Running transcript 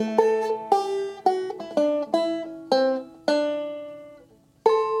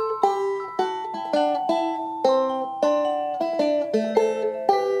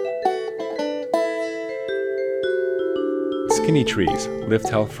Skinny Trees, Lift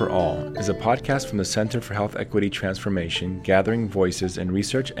Health for All is a podcast from the Center for Health Equity Transformation, gathering voices in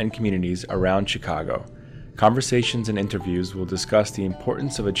research and communities around Chicago. Conversations and interviews will discuss the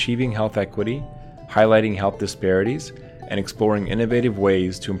importance of achieving health equity, highlighting health disparities, and exploring innovative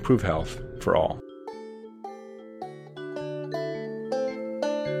ways to improve health for all.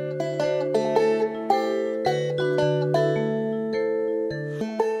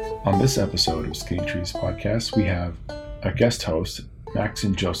 On this episode of Skinny Trees podcast, we have a guest host,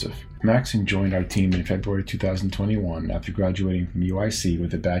 Maxon Joseph. Maxon joined our team in February 2021 after graduating from UIC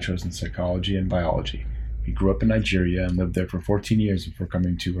with a bachelor's in psychology and biology. He grew up in Nigeria and lived there for 14 years before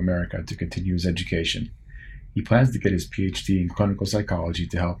coming to America to continue his education. He plans to get his PhD in clinical psychology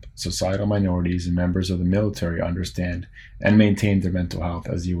to help societal minorities and members of the military understand and maintain their mental health,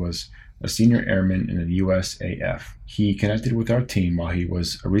 as he was a senior airman in the USAF. He connected with our team while he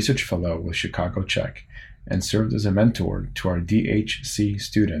was a research fellow with Chicago Czech and served as a mentor to our DHC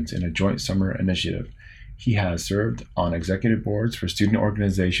students in a joint summer initiative. He has served on executive boards for student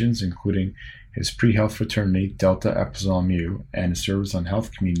organizations, including his pre-health fraternity, Delta Epsilon Mu, and serves on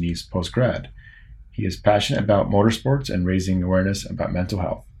health communities post-grad. He is passionate about motorsports and raising awareness about mental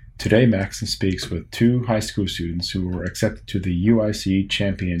health. Today, Maxon speaks with two high school students who were accepted to the UIC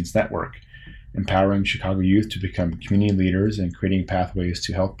Champions Network, empowering Chicago youth to become community leaders and creating pathways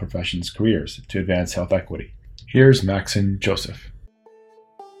to health professions' careers to advance health equity. Here's Maxon Joseph.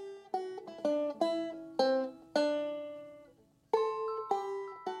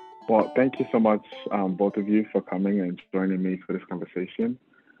 Well, thank you so much, both of you, for coming and joining me for this conversation.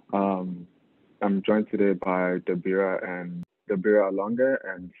 I'm joined today by Dabira Alonga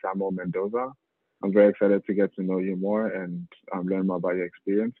and Samuel Mendoza. I'm very excited to get to know you more and learn more about your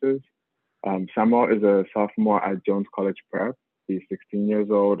experiences. Samuel is a sophomore at Jones College Prep. He's 16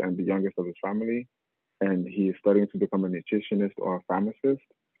 years old and the youngest of his family, and he is studying to become a nutritionist or a pharmacist.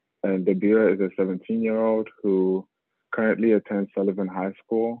 And Dabira is a 17-year-old who currently attends Sullivan High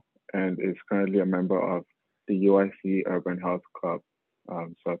School and is currently a member of the UIC Urban Health Club.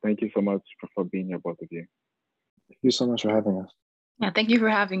 So thank you so much for being here, both of you. Thank you so much for having us. Yeah, thank you for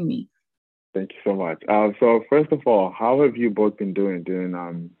having me. Thank you so much. So first of all, how have you both been doing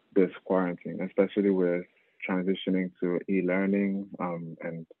during this quarantine, especially with transitioning to e-learning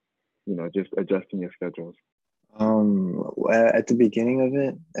and just adjusting your schedules? At the beginning of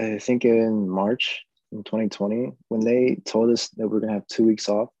it, I think in March in 2020, when they told us that we're gonna have 2 weeks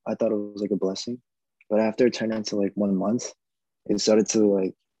off, I thought it was like a blessing. But after it turned into like 1 month, it started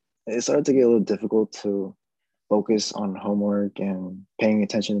to get a little difficult to focus on homework and paying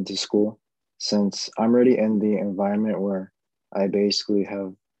attention to school, since I'm already in the environment where I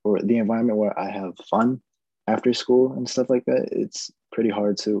have fun after school and stuff like that. It's pretty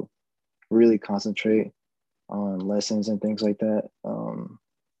hard to really concentrate on lessons and things like that.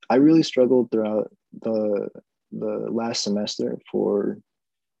 I really struggled throughout the last semester for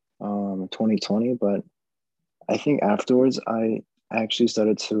 2020, but I think afterwards I actually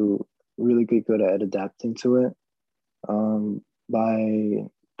started to really get good at adapting to it.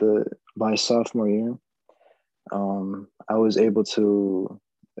 By sophomore year, I was able to,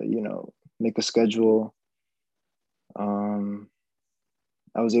 make a schedule.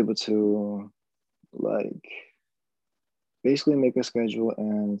 I was able to basically make a schedule,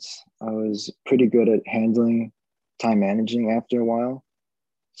 and I was pretty good at handling time managing after a while.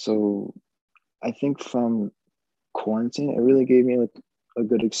 So I think from quarantine, it really gave me a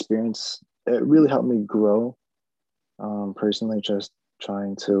good experience. It really helped me grow personally, just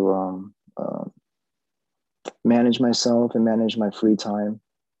trying to manage myself and manage my free time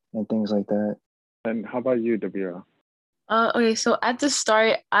and things like that. And how about you, Dabira? Okay, so at the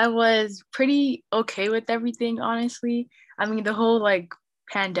start, I was pretty okay with everything, honestly. I mean, the whole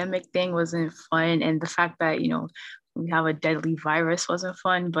pandemic thing wasn't fun, and the fact that, we have a deadly virus wasn't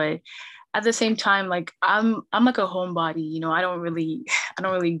fun, but at the same time, I'm like a homebody, I don't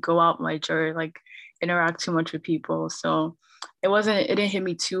really go out much or interact too much with people. So it didn't hit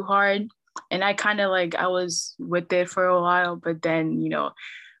me too hard. And I kind of I was with it for a while, but then,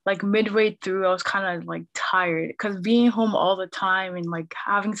 midway through, I was kind of tired because being home all the time and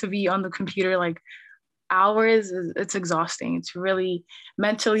having to be on the computer hours, it's exhausting. It's really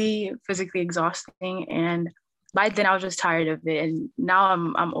mentally, physically exhausting. And by then I was just tired of it. And now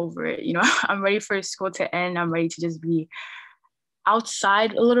I'm over it. I'm ready for school to end. I'm ready to just be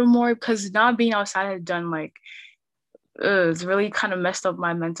outside a little more, because not being outside has done it's really kind of messed up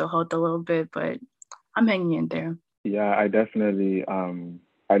my mental health a little bit, but I'm hanging in there. Yeah, I definitely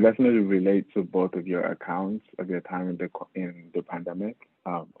relate to both of your accounts of your time in the pandemic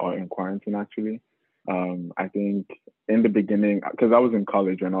or in quarantine, actually. I think in the beginning, because I was in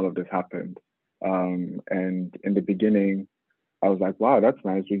college when all of this happened, and in the beginning, I was like, wow, that's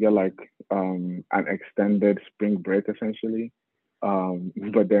nice. We get like an extended spring break essentially.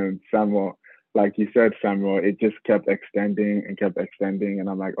 But then Samuel, like you said, Samuel, it just kept extending and kept extending, and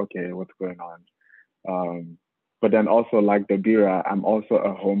I'm like, okay, what's going on? Um, but then also like the Bira, I'm also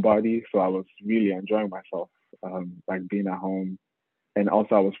a homebody, so I was really enjoying myself, like being at home, and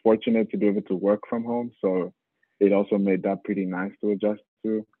also I was fortunate to be able to work from home, so it also made that pretty nice to adjust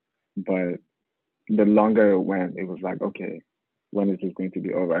to. But the longer it went, it was like, okay, when is this going to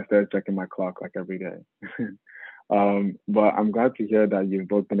be over? I started checking my clock like every day. But I'm glad to hear that you've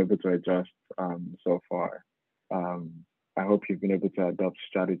both been able to adjust so far. Um, I hope you've been able to adopt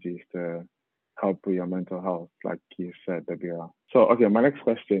strategies to help with your mental health, like you said, Dabira. So, okay, my next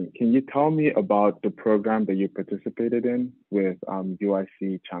question, can you tell me about the program that you participated in with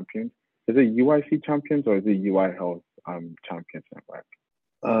UIC Champions? Is it UIC Champions or is it UI Health Champions Network?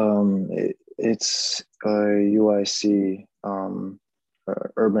 It's UIC,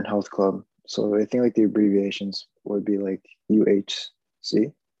 Urban Health Club. So I think like the abbreviations would be like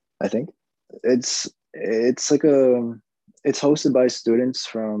UHC, I think. It's like it's hosted by students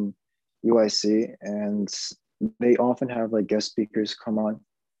from UIC, and they often have like guest speakers come on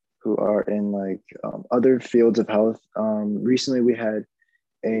who are in like other fields of health. Recently we had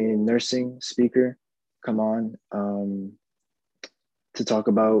a nursing speaker come on to talk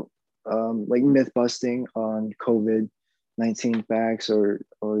about like myth busting on COVID-19 facts or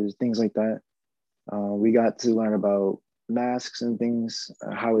things like that. We got to learn about masks and things,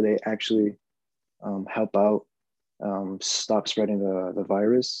 how they actually help out stop spreading the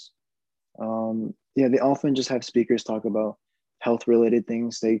virus. Yeah, they often just have speakers talk about health related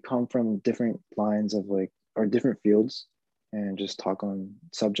things. They come from different lines of like or different fields and just talk on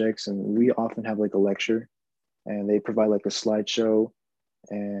subjects. And we often have like a lecture, and they provide like a slideshow,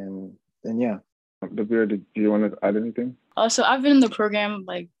 and yeah. Dabira, do you want to add anything? So I've been in the program,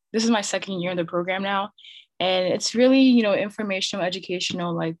 like this is my second year in the program now, and it's really, informational,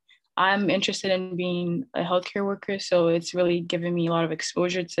 educational. Like I'm interested in being a healthcare worker, so it's really given me a lot of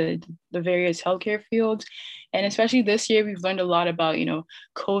exposure to the various healthcare fields. And especially this year, we've learned a lot about,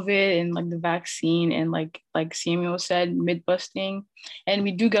 COVID and like the vaccine and like Samuel said, myth busting. And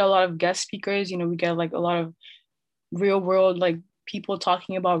we do get a lot of guest speakers, we get like a lot of real world like people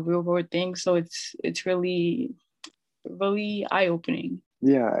talking about real world things. So it's really, really eye-opening.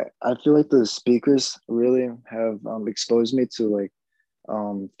 Yeah, I feel like the speakers really have exposed me to like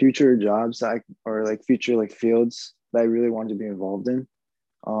future jobs that or like future like fields that I really want to be involved in.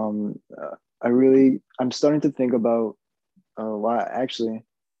 Um, uh, I'm starting to think about why actually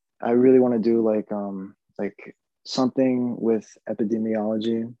I really want to do like something with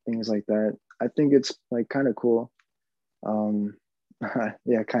epidemiology, things like that. I think it's like kind of cool. Um,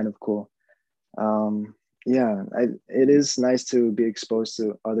 yeah, kind of cool. Yeah, it is nice to be exposed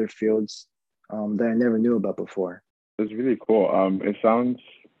to other fields that I never knew about before. It's really cool. It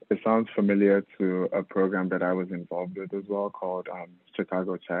sounds familiar to a program that I was involved with as well called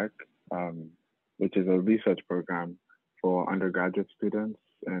Chicago Tech, um, which is a research program for undergraduate students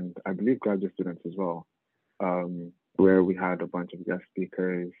and I believe graduate students as well, where we had a bunch of guest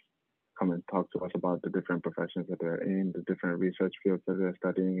speakers come and talk to us about the different professions that they're in, the different research fields that they're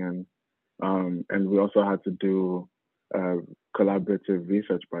studying, and we also had to do a collaborative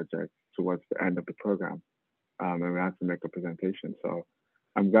research project towards the end of the program, and we had to make a presentation. So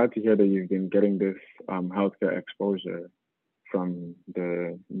I'm glad to hear that you've been getting this healthcare exposure from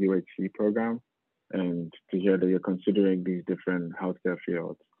the UHC program, and to hear that you're considering these different healthcare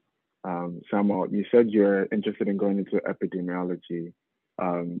fields. Samuel, you said you're interested in going into epidemiology.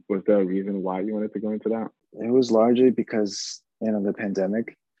 Was there a reason why you wanted to go into that? It was largely because the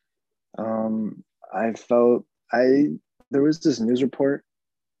pandemic. I felt I there was this news report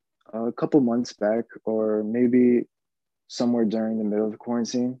a couple months back, or maybe somewhere during the middle of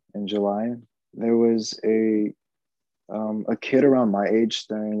quarantine in July. There was a kid around my age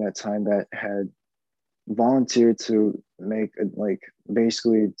during that time that had volunteered to make like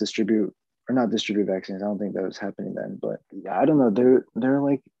basically distribute or not distribute vaccines. I don't think that was happening then, but yeah, I don't know. There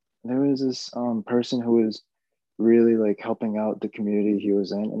was this person who was really like helping out the community he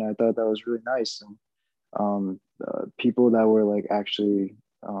was in, and I thought that was really nice. And people that were like actually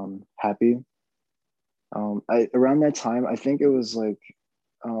happy. I around that time, I think it was like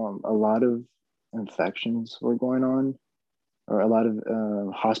a lot of infections were going on, or a lot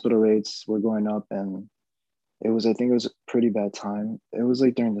of hospital rates were going up, and I think it was a pretty bad time. It was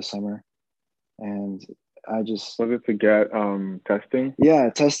like during the summer, and I just Was it to get testing? yeah,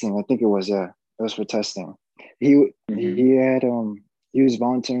 testing. I think it was, yeah, It was for testing. He had he was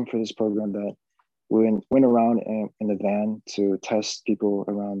volunteering for this program that went around in the van to test people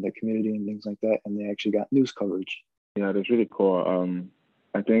around the community and things like that, and they actually got news coverage. Yeah, that's really cool.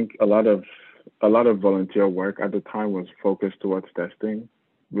 I think a lot of volunteer work at the time was focused towards testing,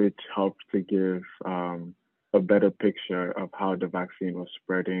 which helped to give a better picture of how the vaccine was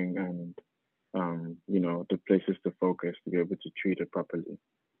spreading and the places to focus to be able to treat it properly.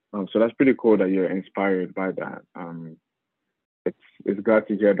 So that's pretty cool that you're inspired by that. It's glad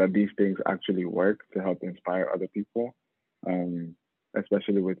to hear that these things actually work to help inspire other people,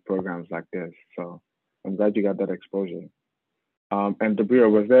 especially with programs like this. So I'm glad you got that exposure. And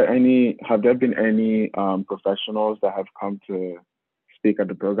Dabira, have there been any professionals that have come to speak at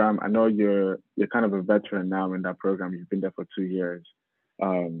the program? I know you're kind of a veteran now in that program. You've been there for 2 years.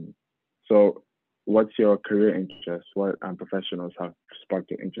 So what's your career interest? What professionals have sparked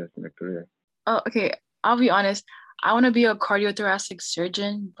your interest in a career? Oh, okay. I'll be honest. I want to be a cardiothoracic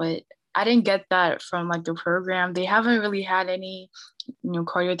surgeon, but I didn't get that from like the program. They haven't really had any,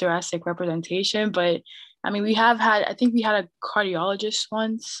 cardiothoracic representation. But I mean, I think we had a cardiologist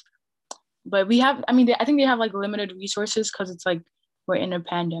once, but I think they have like limited resources because it's like we're in a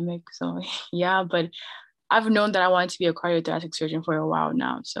pandemic. So yeah, but I've known that I wanted to be a cardiothoracic surgeon for a while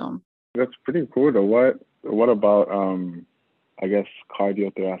now. So that's pretty cool though. What about I guess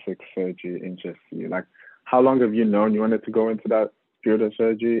cardiothoracic surgery interests you? Like, how long have you known you wanted to go into that field of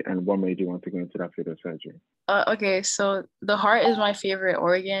surgery, and what made you want to go into that field of surgery? Okay, so the heart is my favorite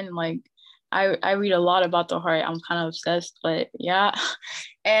organ. Like, I read a lot about the heart. I'm kind of obsessed, but yeah.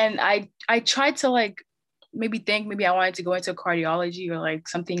 And I tried to like maybe I wanted to go into cardiology or like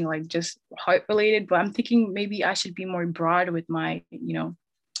something like just heart related, but I'm thinking maybe I should be more broad with my,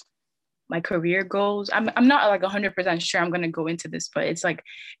 my career goals. I'm not like 100% sure I'm going to go into this, but it's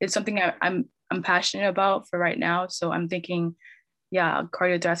something that I'm passionate about for right now. So I'm thinking, yeah,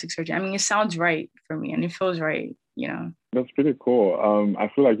 cardiothoracic surgery. I mean, it sounds right for me and it feels right, That's pretty cool. I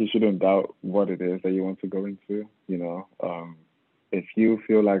feel like you shouldn't doubt what it is that you want to go into, if you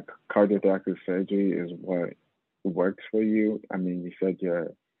feel like cardiothoracic surgery is what works for you. I mean, you said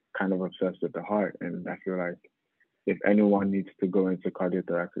you're kind of obsessed with the heart, and I feel like if anyone needs to go into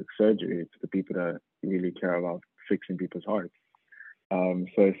cardiothoracic surgery, it's the people that really care about fixing people's hearts. So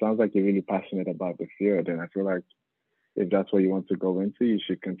it sounds like you're really passionate about the field, and I feel like if that's what you want to go into, you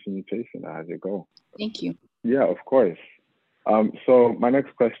should continue chasing that as your goal. Thank you. Yeah, of course. So my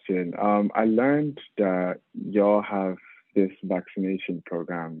next question, I learned that y'all have this vaccination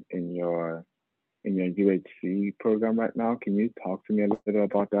program in your UHC program right now. Can you talk to me a little bit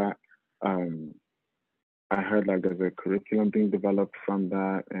about that? I heard like there's a curriculum being developed from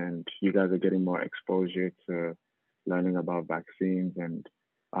that, and you guys are getting more exposure to learning about vaccines and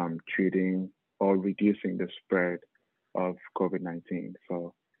treating or reducing the spread of COVID-19.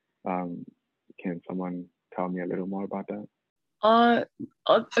 So can someone tell me a little more about that?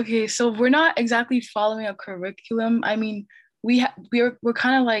 Okay, so we're not exactly following a curriculum. I mean, we're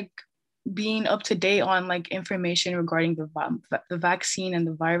kind of like being up to date on like information regarding the vaccine and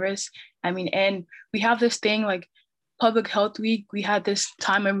the virus. I mean, and we have this thing like Public Health Week. We had this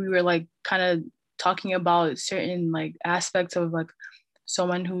time when we were like kind of talking about certain like aspects of like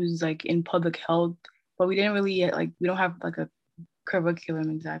someone who's like in public health, but we didn't really we don't have like a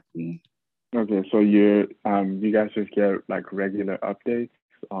curriculum exactly. Okay, so you guys just get like regular updates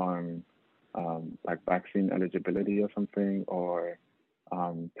on like vaccine eligibility or something, or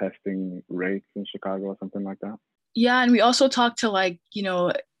testing rates in Chicago or something like that? Yeah, and we also talk to like,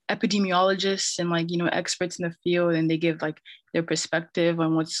 epidemiologists and like, experts in the field, and they give like their perspective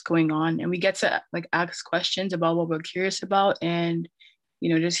on what's going on. And we get to like ask questions about what we're curious about and,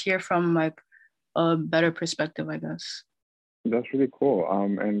 just hear from like a better perspective, I guess. That's really cool.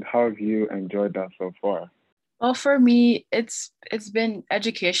 And how have you enjoyed that so far? Well, for me, it's been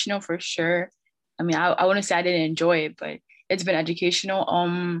educational for sure. I mean, I wouldn't say I didn't enjoy it, but it's been educational.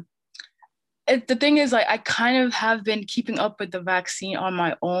 The thing is, like, I kind of have been keeping up with the vaccine on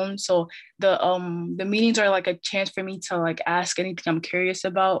my own. So the meetings are like a chance for me to like ask anything I'm curious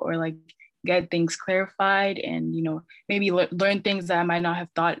about or like get things clarified and maybe learn things that I might not have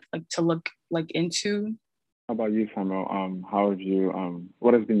thought like to look like into. How about you, Samuel? How have you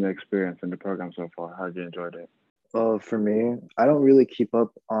what has been your experience in the program so far? How have you enjoyed it? For me, I don't really keep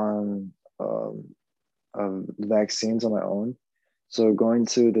up on vaccines on my own. So going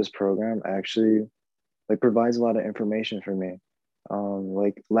to this program actually like provides a lot of information for me.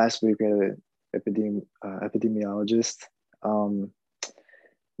 Like last week we had an epidemiologist.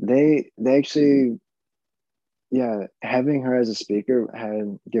 They actually yeah, having her as a speaker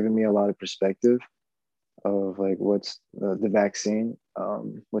had given me a lot of perspective of like what's the vaccine,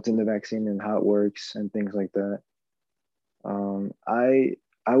 what's in the vaccine and how it works and things like that. Um, I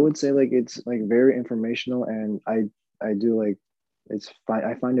I would say like it's like very informational, and I do like it's fine.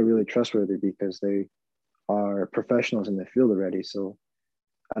 I find it really trustworthy because they are professionals in the field already. So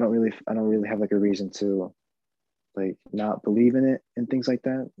I don't really have like a reason to like not believe in it and things like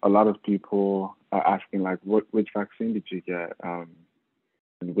that. A lot of people are asking like, which vaccine did you get? And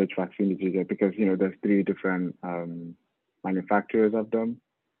which vaccine did you get? Because there's three different manufacturers of them,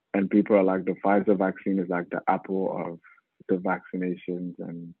 and people are like, the Pfizer vaccine is like the Apple of the vaccinations,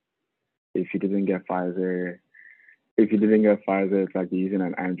 and if you didn't get Pfizer, it's like you're using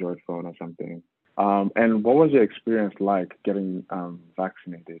an Android phone or something. And what was your experience like getting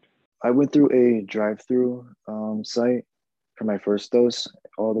vaccinated? I went through a drive-through site for my first dose,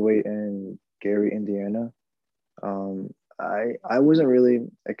 all the way in Gary, Indiana. I wasn't really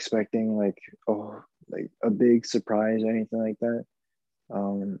expecting like a big surprise or anything like that.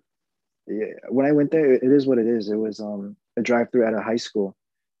 Um, yeah, when I went there, it is what it is. It was a drive-through at a high school.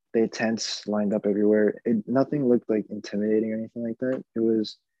 They had tents lined up everywhere. Nothing looked like intimidating or anything like that. It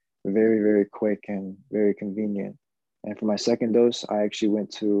was very, very quick and very convenient. And for my second dose, I actually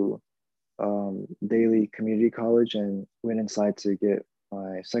went to Daly Community College and went inside to get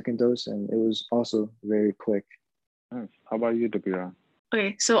my second dose, and it was also very quick. Nice. How about you, Dabira?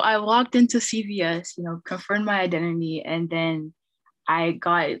 Okay, so I walked into CVS, confirmed my identity, and then I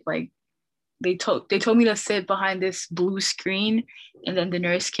got like they told me to sit behind this blue screen, and then the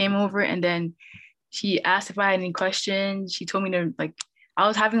nurse came over, and then she asked if I had any questions. She told me to like I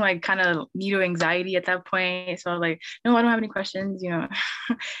was having like kind of needle anxiety at that point. So I was like, no, I don't have any questions.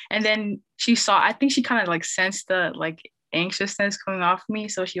 And then I think she kind of like sensed the like anxiousness coming off me.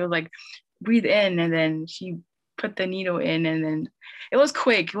 So she was like, breathe in, and then she put the needle in, and then it was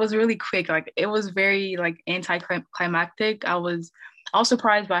quick. It was really quick. Like it was very like anticlimactic. I was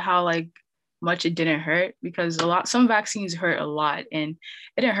surprised by how like much it didn't hurt, because some vaccines hurt a lot, and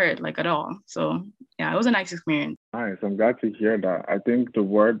it didn't hurt like at all. So yeah, it was a nice experience. Nice. I'm glad to hear that. I think the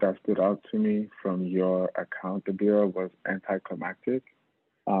word that stood out to me from your account, Dabira, was anticlimactic.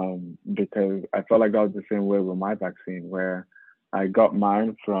 Because I felt like that was the same way with my vaccine, where I got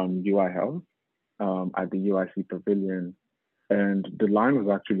mine from UI Health at the UIC Pavilion, and the line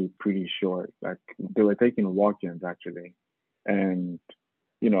was actually pretty short. Like they were taking walk-ins actually, and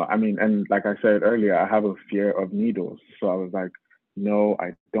I mean, and like I said earlier, I have a fear of needles, so I was like, no,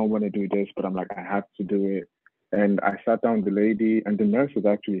 I don't want to do this, but I'm like, I have to do it. And I sat down with the lady, and the nurse was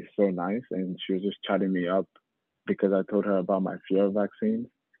actually so nice, and she was just chatting me up because I told her about my fear of vaccines,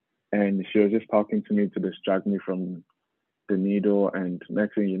 and she was just talking to me to distract me from the needle, and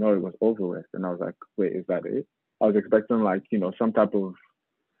next thing you know, it was over with. And I was like, wait, is that it? I was expecting like, some type of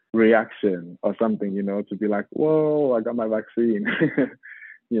reaction or something, to be like, whoa, I got my vaccine,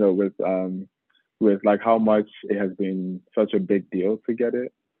 with like how much it has been such a big deal to get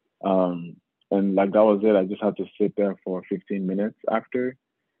it. Um, and like that was it. I just had to sit there for 15 minutes after,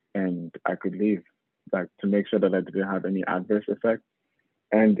 and I could leave, like to make sure that I didn't have any adverse effects.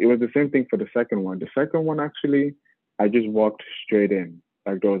 And it was the same thing for the second one. The second one, actually, I just walked straight in.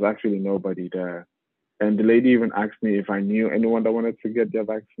 Like there was actually nobody there. And the lady even asked me if I knew anyone that wanted to get their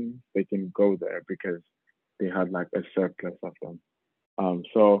vaccine, they can go there because they had like a surplus of them.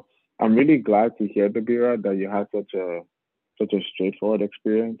 So I'm really glad to hear, Dabira, that you had such a straightforward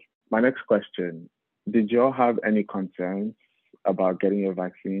experience. My next question, did y'all have any concerns about getting your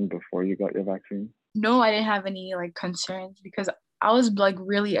vaccine before you got your vaccine? No, I didn't have any like concerns, because I was like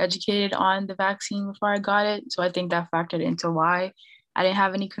really educated on the vaccine before I got it. So I think that factored into why I didn't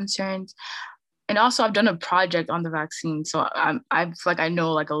have any concerns. And also I've done a project on the vaccine. So I feel like I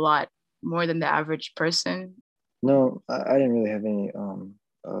know like a lot more than the average person. No, I didn't really have any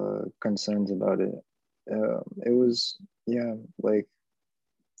concerns about it. It was yeah, like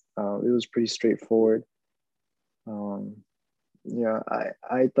it was pretty straightforward. Um, yeah,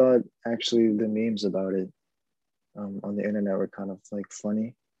 I thought actually the memes about it on the internet were kind of like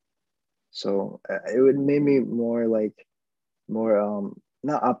funny. So it would made me more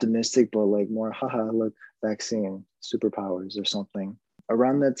not optimistic, but like more haha look, vaccine superpowers or something.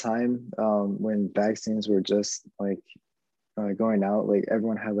 Around that time, when vaccines were just like going out, like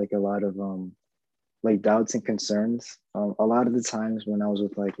everyone had like a lot of like doubts and concerns. A lot of the times when I was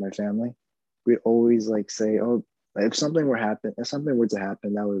with like my family, we'd always like say, "Oh, if something were to happen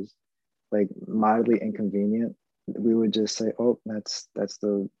that was like mildly inconvenient, we would just say, "Oh, that's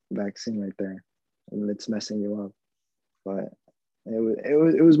the vaccine right there, and it's messing you up." But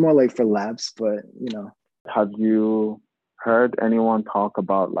it was more like for laughs, but Have you heard anyone talk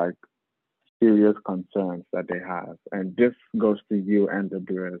about like serious concerns that they have? And this goes to you and the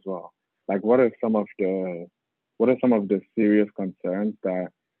Bureau as well. Like, what are some of the serious concerns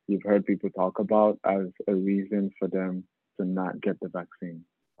that you've heard people talk about as a reason for them to not get the vaccine?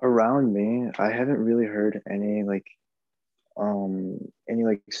 Around me, I haven't really heard any like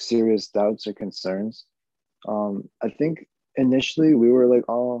serious doubts or concerns. I think initially we were like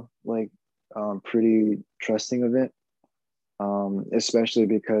all like pretty trusting of it, especially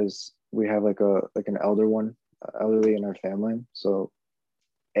because we have like an elderly in our family. So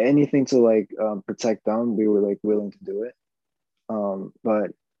anything to like protect them, we were like willing to do it.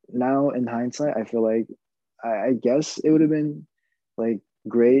 But now in hindsight, I feel like I guess it would have been like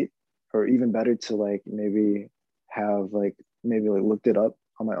great or even better to like maybe like looked it up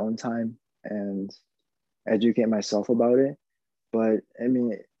on my own time and educate myself about it. But I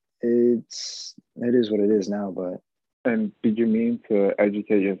mean, it is what it is now. But And did you mean to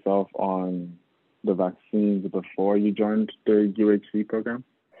educate yourself on the vaccines before you joined the UHC program?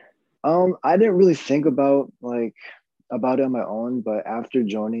 I didn't really think about it on my own, but after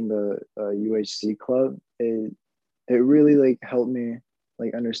joining the UHC club, it really like helped me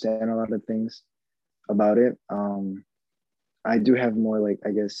like understand a lot of things about it. I do have more like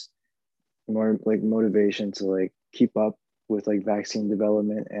I guess more like motivation to like keep up with like vaccine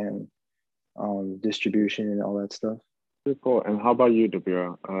development and distribution and all that stuff. Pretty cool. And how about you,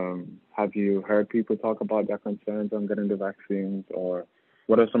 Dabira? Have you heard people talk about their concerns on getting the vaccines, or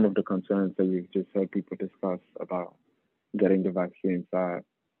what are some of the concerns that you've just heard people discuss about getting the vaccines that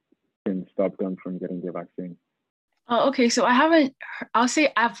can stop them from getting the vaccine? Okay, so I haven't, I'll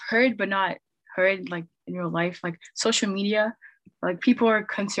say I've heard, but not heard like in real life, like social media, like people are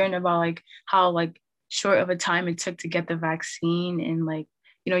concerned about like how like short of a time it took to get the vaccine. And like,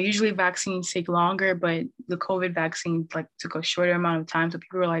 usually vaccines take longer, but the COVID vaccine like took a shorter amount of time. So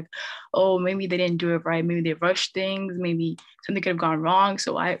people were like, oh, maybe they didn't do it right. Maybe they rushed things. Maybe something could have gone wrong.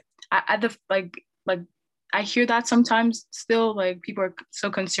 So I at the like I hear that sometimes still, like people are so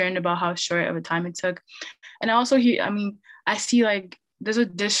concerned about how short of a time it took. And I also hear, I mean, I see like there's a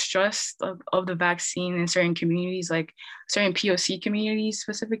distrust of the vaccine in certain communities, like certain POC communities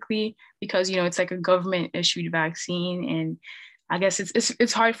specifically, because it's like a government issued vaccine. And I guess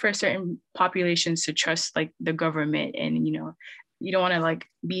it's hard for certain populations to trust like the government. And you don't want to like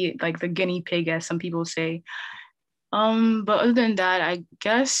be like the guinea pig, as some people say. But other than that, I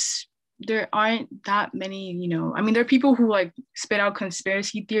guess there aren't that many, I mean, there are people who like spit out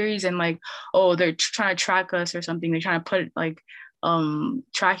conspiracy theories and like, oh, they're trying to track us or something. They're trying to put like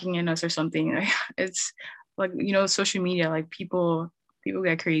tracking in us or something. It's like, social media, like people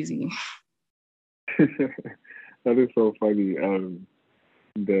get crazy. That is so funny.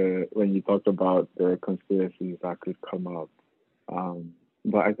 The when you talked about the conspiracies that could come up,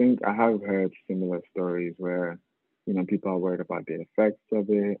 but I think I have heard similar stories where people are worried about the effects of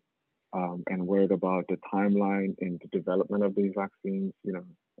it, and worried about the timeline in the development of these vaccines.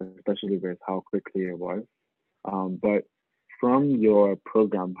 Especially with how quickly it was. But from your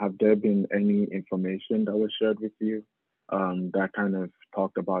program, have there been any information that was shared with you that kind of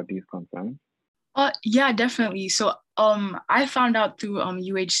talked about these concerns? Yeah, definitely. So I found out through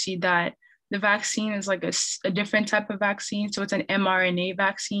UHC that the vaccine is like a different type of vaccine. So it's an mRNA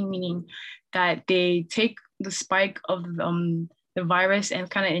vaccine, meaning that they take the spike of the virus and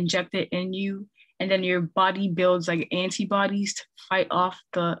kind of inject it in you, and then your body builds like antibodies to fight off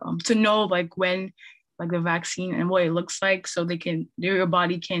the to know like when like the vaccine and what it looks like, so your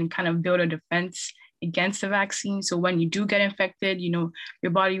body can kind of build a defense against the vaccine. So when you do get infected,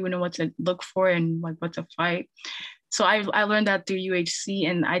 your body will know what to look for and like what to fight. So I learned that through UHC,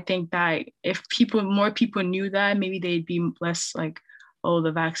 and I think that if more people knew that, maybe they'd be less like, oh,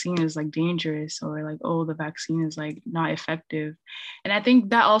 the vaccine is like dangerous, or like, oh, the vaccine is like not effective. And I think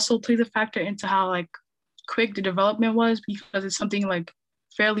that also plays a factor into how like quick the development was, because it's something like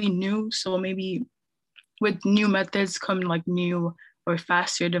fairly new. So maybe with new methods come like new or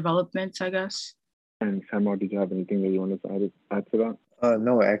faster developments, I guess. And Samuel, did you have anything that you wanted to add to that?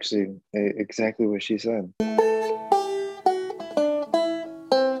 No, actually, exactly what she said.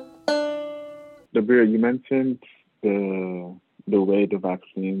 Dabir, you mentioned the way the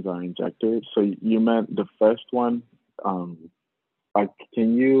vaccines are injected. So you meant the first one. Like,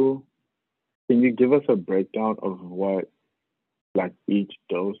 can you give us a breakdown of what like each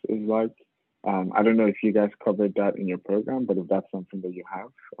dose is like? I don't know if you guys covered that in your program, but if that's something that you have,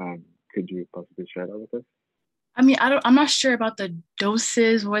 could you possibly share that with us? I mean, I'm not sure about the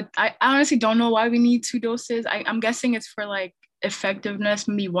doses. I honestly don't know why we need two doses. I'm guessing it's for like effectiveness.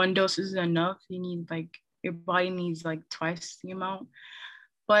 Maybe one dose is enough. You need like your body needs like twice the amount.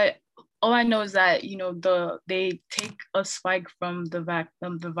 But all I know is that, you know, they take a spike from the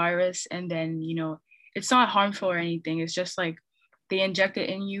virus, and then, you know, it's not harmful or anything. It's just like they inject it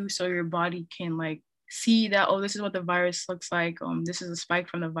in you so your body can like see that, oh, this is what the virus looks like. This is a spike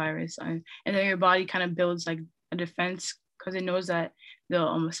from the virus, and then your body kind of builds like a defense because it knows that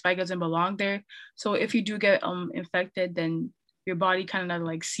the spike doesn't belong there. So if you do get infected, then your body kind of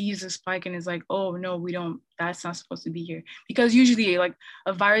like sees the spike and is like, oh no, we don't, that's not supposed to be here. Because usually like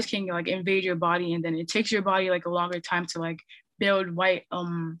a virus can like invade your body, and then it takes your body like a longer time to like build white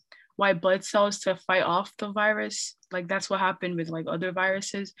blood cells to fight off the virus. Like that's what happened with like other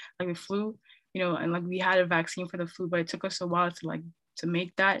viruses, like the flu, you know, and like we had a vaccine for the flu, but it took us a while to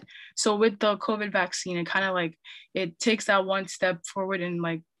make that. So with the COVID vaccine, it kind of like it takes that one step forward, and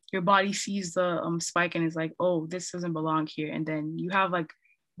like your body sees the spike and is like, oh, this doesn't belong here. And then you have like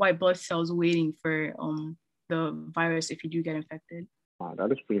white blood cells waiting for the virus if you do get infected. Wow,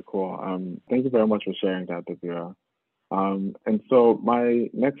 that is pretty cool. Thank you very much for sharing that, Dabira. And so my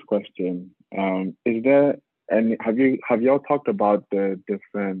next question, is there any, have y'all talked about the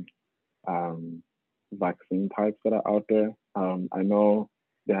different vaccine types that are out there? I know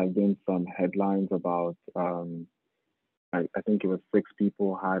there have been some headlines about I think it was 6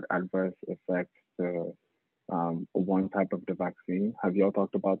 people had adverse effects to one type of the vaccine. Have y'all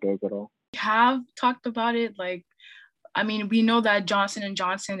talked about those at all? We have talked about it. Like, I mean, we know that Johnson and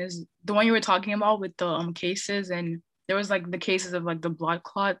Johnson is the one you were talking about with the cases, and there was like the cases of like the blood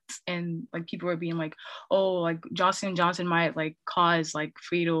clots, and like people were being like, oh, like Johnson and Johnson might like cause like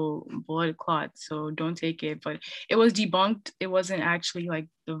fatal blood clots, so don't take it. But it was debunked. It wasn't actually like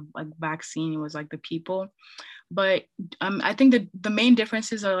the like vaccine. It was like the people. But I think the main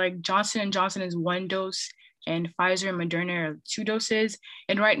differences are like Johnson and Johnson is 1 dose, and Pfizer and Moderna are 2 doses.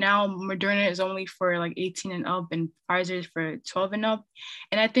 And right now, Moderna is only for like 18 and up, and Pfizer is for 12 and up.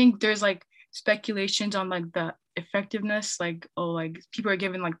 And I think there's like speculations on like the effectiveness, like, oh, like people are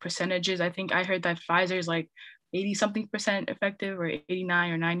giving like percentages. I think I heard that Pfizer is like 80 something percent effective, or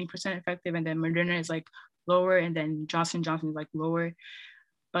 89 or 90% effective, and then Moderna is like lower, and then Johnson Johnson is like lower.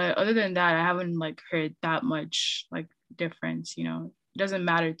 But other than that, I haven't like heard that much like difference, you know. It doesn't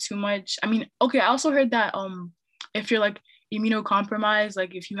matter too much. I mean, okay, I also heard that if you're like immunocompromised,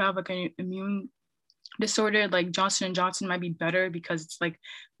 like if you have like an immune disorder, like Johnson and Johnson might be better because it's like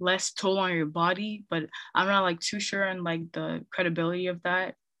less toll on your body, but I'm not like too sure on like the credibility of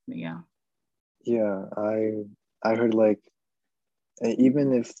that. But yeah. Yeah, I heard like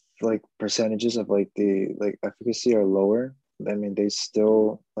even if like percentages of like the like efficacy are lower, I mean, they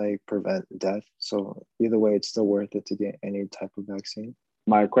still like prevent death. So either way, it's still worth it to get any type of vaccine.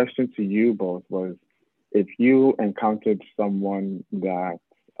 My question to you both was, if you encountered someone that,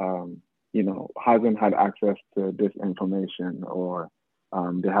 you know, hasn't had access to this information, or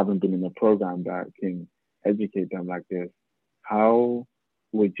they haven't been in a program that can educate them like this, how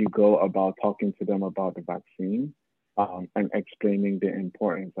would you go about talking to them about the vaccine and explaining the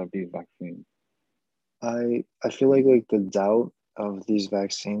importance of these vaccines? I feel like the doubt of these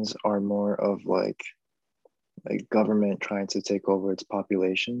vaccines are more of like government trying to take over its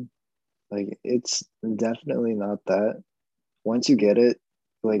population. Like it's definitely not that. Once you get it,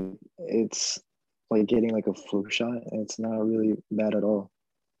 like it's like getting like a flu shot, and it's not really bad at all.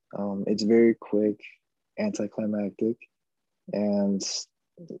 It's very quick, anticlimactic, and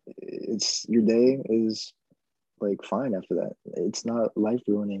it's your day is like fine after that. It's not life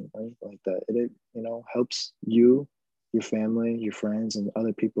ruining or anything like that. It you know helps you, your family, your friends, and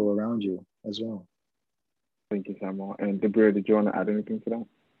other people around you as well. Thank you, Samuel. And Dabira, did you want to add anything to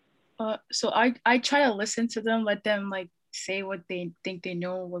that? So I try to listen to them, let them like say what they think they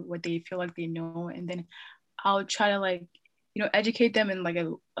know, what they feel like they know, and then I'll try to like, you know, educate them in like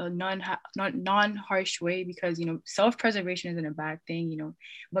a non harsh way, because you know self-preservation isn't a bad thing, you know,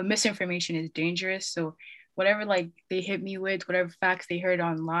 but misinformation is dangerous. So whatever like they hit me with, whatever facts they heard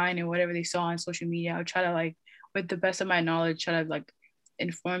online and whatever they saw on social media, I'll try to like, with the best of my knowledge, try to like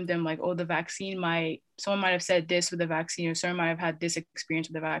inform them like, oh, the vaccine someone might have said this with the vaccine, or someone might have had this experience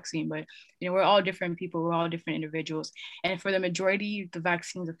with the vaccine, but you know, we're all different people, we're all different individuals, and for the majority the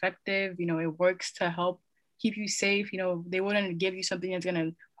vaccine is effective. You know, it works to help keep you safe. You know, they wouldn't give you something that's going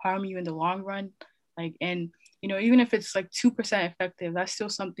to harm you in the long run. Like, and you know, even if it's like 2% effective, that's still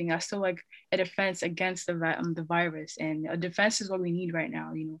something, that's still like a defense against the virus, and a defense is what we need right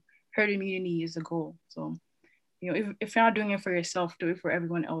now. You know, herd immunity is the goal. So you know, if you're not doing it for yourself, do it for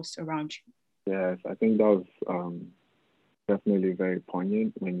everyone else around you. Yes, I think that was definitely very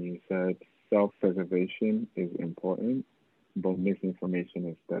poignant when you said self-preservation is important, but misinformation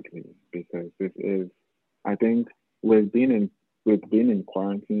is deadly, because this is I think with being in with being in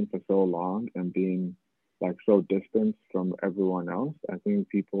quarantine for so long and being like so distant from everyone else, I think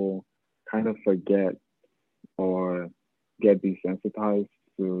people kind of forget or get desensitized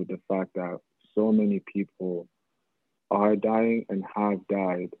to the fact that so many people are dying and have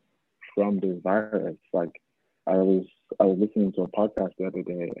died from this virus. Like I was I was listening to a podcast the other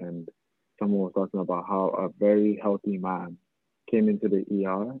day and someone was talking about how a very healthy man came into the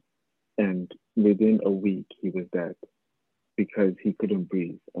ER and within a week he was dead because he couldn't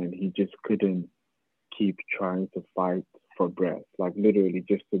breathe and he just couldn't keep trying to fight for breath, like literally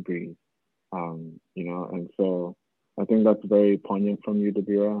just to breathe. And so I think that's very poignant from you,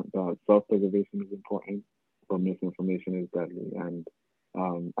 Dabira, that self-preservation is important, but misinformation is deadly. And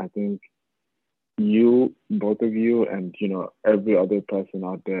I think you, both of you, and every other person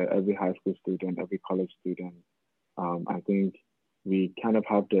out there, every high school student, every college student, I think we kind of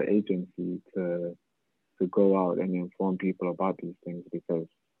have the agency to go out and inform people about these things because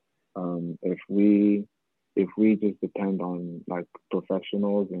if we just depend on like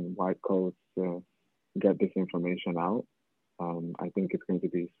professionals in white coats to get this information out, I think it's going to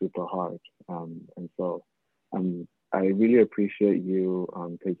be super hard. And so I really appreciate you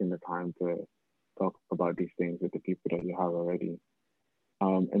taking the time to talk about these things with the people that you have already.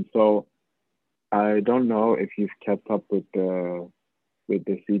 And so I don't know if you've kept up with the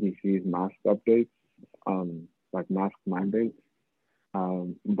CDC's mask updates, like mask mandates.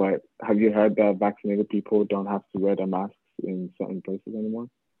 But have you heard that vaccinated people don't have to wear their masks in certain places anymore?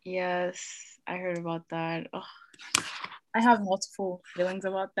 Yes, I heard about that. Oh, I have multiple feelings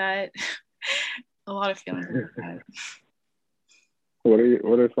about that. A lot of feelings about that.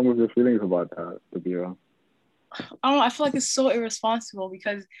 What are some of your feelings about that, Tabira? I don't know. I feel like it's so irresponsible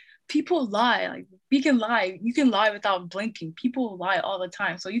because people lie. Like we can lie. You can lie without blinking. People lie all the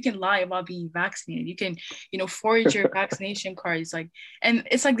time. So you can lie about being vaccinated. You can, forge your vaccination cards. Like, and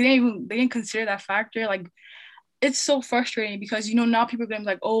it's like they didn't consider that factor. Like, it's so frustrating because now people are gonna be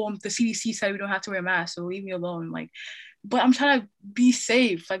like, oh, the CDC said we don't have to wear masks, so leave me alone. Like, but I'm trying to be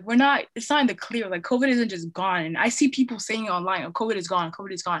safe. Like, it's not in the clear. Like, COVID isn't just gone. And I see people saying online, oh, COVID is gone,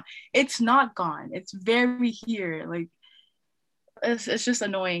 COVID is gone. It's not gone. It's very here. Like, it's just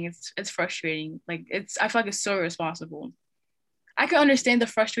annoying. It's frustrating. Like, I feel like it's so irresponsible. I can understand the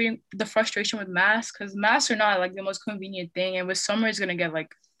frustration with masks because masks are not like the most convenient thing. And with summer, it's gonna get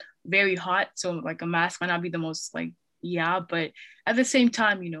like very hot, so like a mask might not be the most like but at the same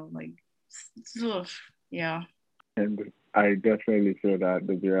time, like ugh, yeah. And I definitely feel that,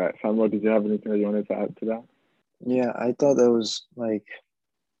 Dabira. Samuel, did you have anything that you wanted to add to that? Yeah, I thought that was like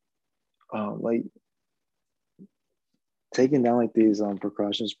taking down like these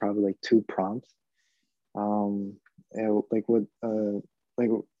precautions probably like too prompt. Like what like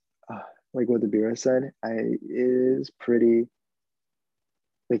like what the bureau said, it is pretty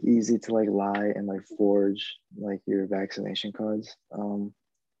like easy to like lie and like forge like your vaccination cards.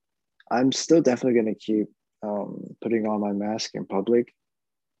 I'm still definitely gonna keep putting on my mask in public.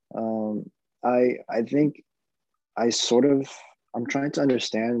 Um, I think I sort of I'm trying to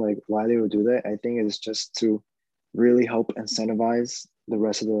understand like why they would do that. I think it's just to really help incentivize the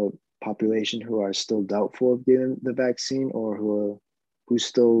rest of the population who are still doubtful of getting the vaccine or who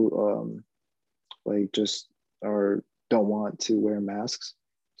still like just or don't want to wear masks.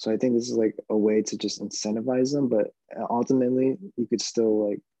 So I think this is like a way to just incentivize them, but ultimately you could still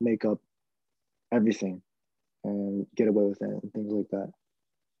like make up everything and get away with it and things like that.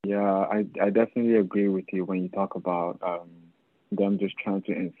 Yeah, I definitely agree with you when you talk about them just trying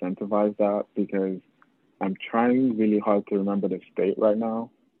to incentivize that because I'm trying really hard to remember the state right now,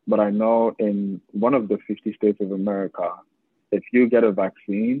 but I know in one of the 50 states of America, if you get a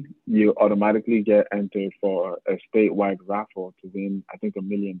vaccine, you automatically get entered for a statewide raffle to win, I think, $1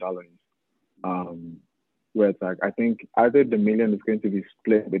 million. Um, where it's like, I think either the million is going to be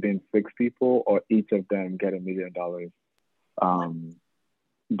split within 6 people or each of them get $1 million. Um,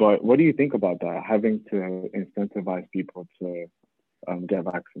 but what do you think about that, having to incentivize people to get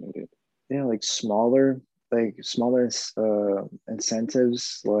vaccinated? Yeah, like smaller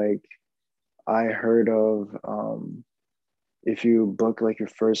incentives. Like I heard of if you book like your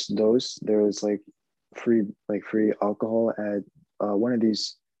first dose, there's free alcohol at one of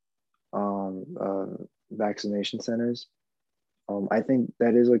these vaccination centers. I think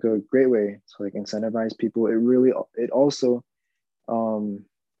that is like a great way to like incentivize people. It also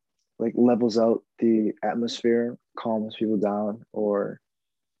like levels out the atmosphere, calms people down, or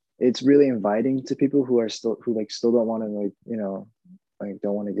it's really inviting to people who don't want to like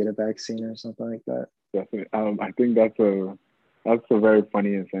don't want to get a vaccine or something like that. Definitely. I think that's That's a very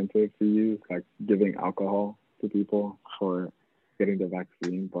funny incentive to use, like giving alcohol to people for getting the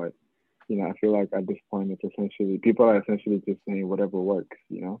vaccine. But I feel like at this point, it's essentially people are essentially just saying whatever works.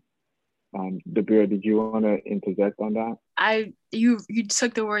 Dabira, did you want to interject on that? You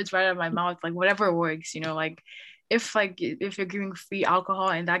took the words right out of my mouth. Like whatever works, if you're giving free alcohol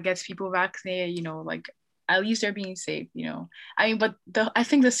and that gets people vaccinated, like at least they're being safe. I mean, but I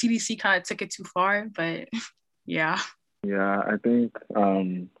think the CDC kind of took it too far. But yeah. Yeah, I think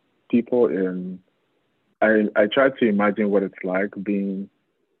people in I try to imagine what it's like being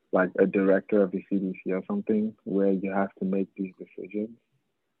like a director of the CDC or something, where you have to make these decisions.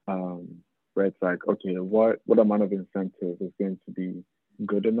 Where it's like, okay, what amount of incentive is going to be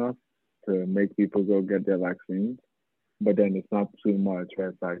good enough to make people go get their vaccines, but then it's not too much. Where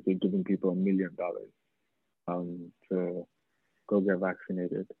it's like you're giving people $1 million to go get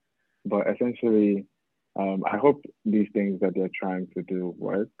vaccinated. But essentially, I hope these things that they're trying to do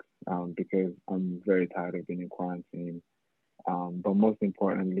work, because I'm very tired of being in quarantine. But most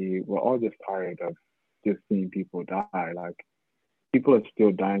importantly, we're all just tired of just seeing people die. Like, people are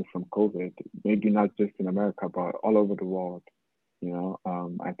still dying from COVID, maybe not just in America, but all over the world.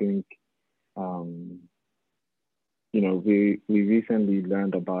 I think, we recently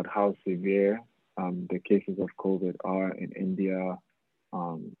learned about how severe the cases of COVID are in India.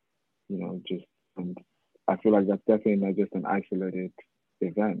 Just, and I feel like that's definitely not just an isolated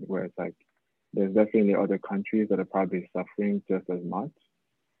event, where it's like there's definitely other countries that are probably suffering just as much,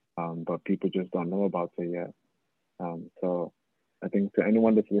 but people just don't know about it yet. So I think to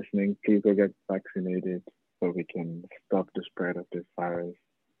anyone that's listening, please go get vaccinated so we can stop the spread of this virus,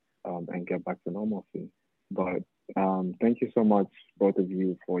 and get back to normalcy. But thank you so much, both of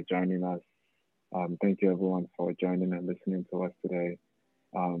you, for joining us. Thank you, everyone, for joining and listening to us today.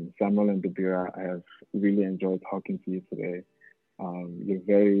 Samuel and Dabira, I have really enjoyed talking to you today.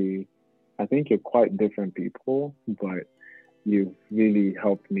 I think you're quite different people, but you've really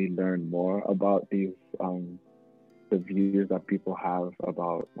helped me learn more about the views that people have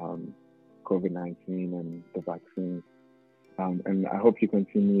about COVID-19 and the vaccine. And I hope you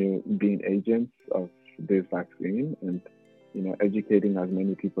continue being agents of this vaccine and, educating as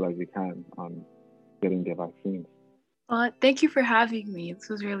many people as you can on getting their vaccines. Thank you for having me. This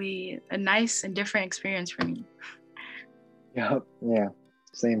was really a nice and different experience for me. Yeah,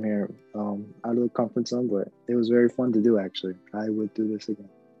 same here. Out of the comfort zone, but it was very fun to do. Actually, I would do this again.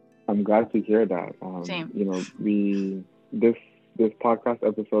 I'm glad to hear that. Same. This podcast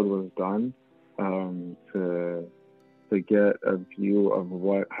episode was done to get a view of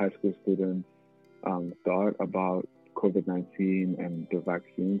what high school students thought about COVID-19 and the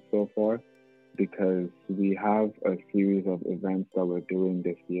vaccine so far, because we have a series of events that we're doing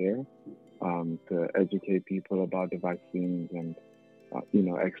this year to educate people about the vaccines and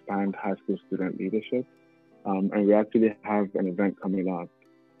expand high school student leadership. And we actually have an event coming up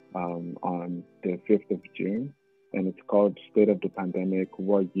on the 5th of June, and it's called State of the Pandemic: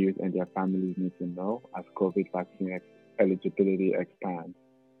 What Youth and Their Families Need to Know as COVID Vaccine Eligibility Expands.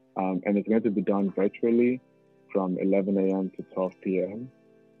 And it's going to be done virtually from 11 a.m. to 12 p.m.,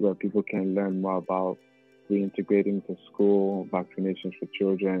 where people can learn more about reintegrating to school, vaccinations for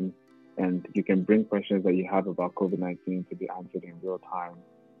children, and you can bring questions that you have about COVID-19 to be answered in real time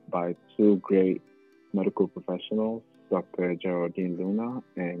by two great medical professionals, Dr. Geraldine Luna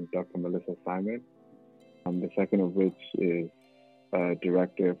and Dr. Melissa Simon, the second of which is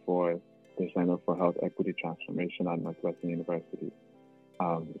director for the Center for Health Equity Transformation at Northwestern University.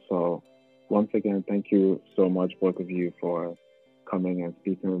 So once again, thank you so much, both of you, for coming and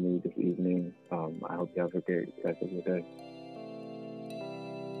speaking with me this evening. I hope you have a great rest of your day.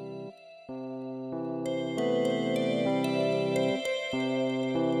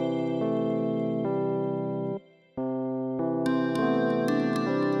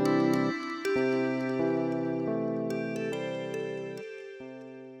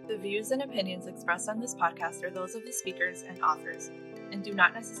 The views and opinions expressed on this podcast are those of the speakers and authors, and do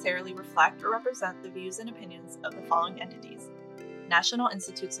not necessarily reflect or represent the views and opinions of the following entities: National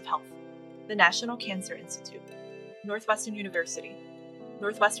Institutes of Health, the National Cancer Institute, Northwestern University,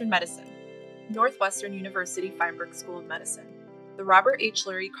 Northwestern Medicine, Northwestern University Feinberg School of Medicine, the Robert H.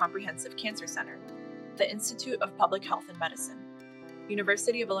 Lurie Comprehensive Cancer Center, the Institute of Public Health and Medicine,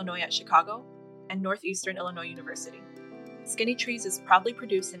 University of Illinois at Chicago, and Northeastern Illinois University. Skinny Trees is proudly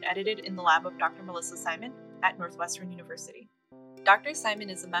produced and edited in the lab of Dr. Melissa Simon at Northwestern University. Dr. Simon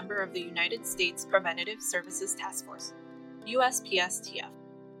is a member of the United States Preventative Services Task Force, USPSTF.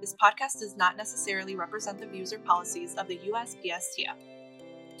 This podcast does not necessarily represent the views or policies of the USPSTF.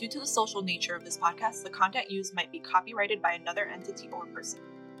 Due to the social nature of this podcast, the content used might be copyrighted by another entity or person.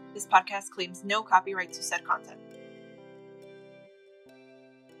 This podcast claims no copyright to said content.